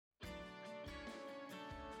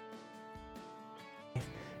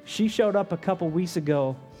she showed up a couple weeks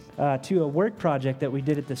ago to a work project that we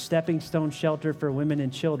did at the Stepping Stone Shelter for Women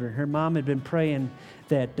and Children. Her mom had been praying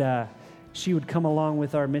that she would come along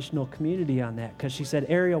with our missional community on that, because she said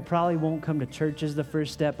Aeriel probably won't come to church as the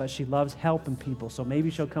first step, but she loves helping people, so maybe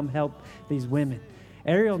she'll come help these women.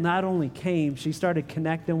 Aeriel not only came, she started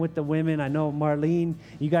connecting with the women. I know Marlene,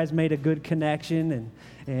 you guys made a good connection,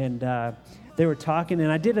 and they were talking,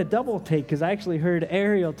 and I did a double take because I actually heard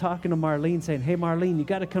Aeriel talking to Marlene saying, hey, Marlene, you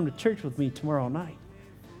got to come to church with me tomorrow night.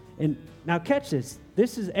 And now catch this.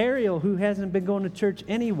 This is Aeriel, who hasn't been going to church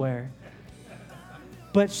anywhere.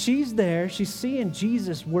 But she's there. She's seeing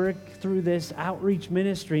Jesus work through this outreach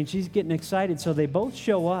ministry, and she's getting excited. So they both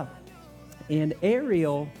show up. And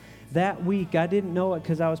Aeriel, that week, I didn't know it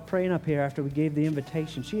because I was praying up here after we gave the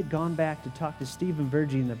invitation. She had gone back to talk to Steve and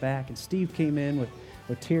Virgie in the back, and Steve came in with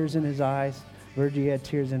tears in his eyes. Virgie had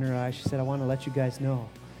tears in her eyes. She said, I want to let you guys know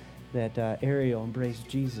that Aeriel embraced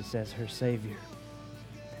Jesus as her Savior.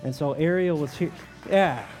 And so Aeriel was here.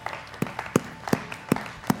 Yeah.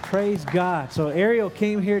 Praise God. So Aeriel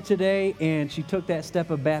came here today, and she took that step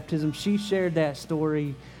of baptism. She shared that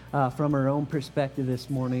story from her own perspective this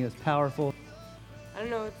morning. It was powerful. I don't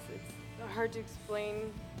know. It's hard to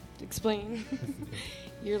explain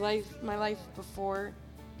your life, my life before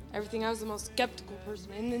everything. I was the most skeptical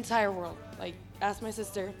person in the entire world. Like, ask my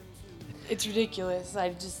sister. It's ridiculous.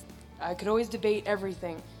 I could always debate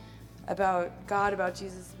everything about God, about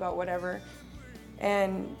Jesus, about whatever.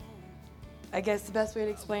 And I guess the best way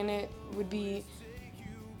to explain it would be,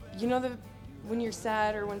 when you're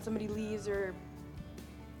sad or when somebody leaves or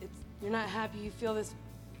you're not happy, you feel this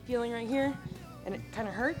feeling right here, and it kind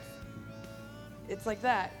of hurts. It's like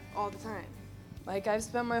that all the time. Like, I've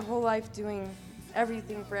spent my whole life doing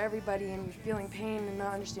everything for everybody and feeling pain and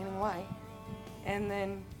not understanding why. And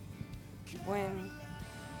then when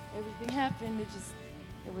everything happened,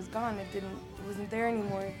 it was gone. It wasn't there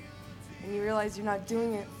anymore. And you realize you're not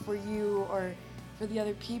doing it for you or for the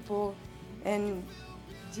other people. And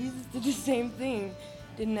Jesus did the same thing.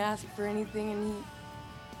 Didn't ask for anything, and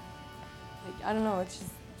I don't know,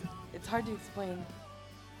 it's hard to explain.